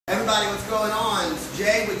everybody, what's going on? It's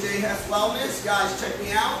Jay with J-Hess Wellness. Guys, check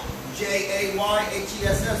me out. Jayhess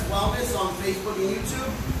Wellness on Facebook and YouTube.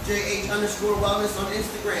 JH_Wellness on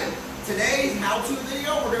Instagram. Today's how-to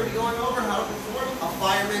video, we're going to be going over how to perform a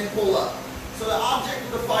fireman pull-up. So the object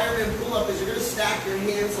of the fireman pull-up is you're going to stack your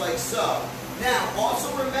hands like so. Now, also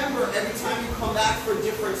remember, every time you come back for a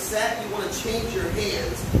different set, you want to change your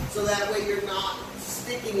hands. So that way you're not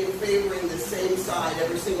sticking and favoring the same side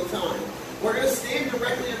every single time. We're going to stand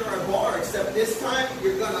directly under our bar, except this time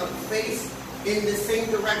you're going to face in the same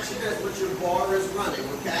direction as what your bar is running,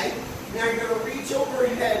 okay? Now you're going to reach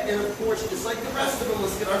overhead, and of course, just like the rest of them,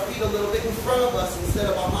 let's get our feet a little bit in front of us instead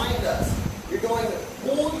of behind us. You're going to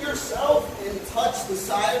pull yourself and touch the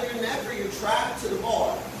side of your neck or your trap to the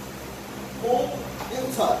bar. Pull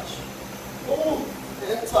and touch. Pull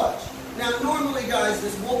and touch. Now normally, guys,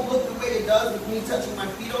 this won't look the way it does with me touching my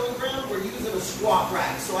feet on the ground. We're using a squat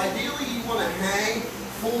rack. So ideally you want to hang,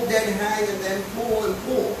 full dead hang, and then pull and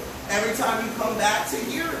pull. Every time you come back to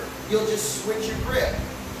here, you'll just switch your grip.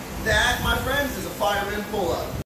 That, my friends, is a fireman pull-up.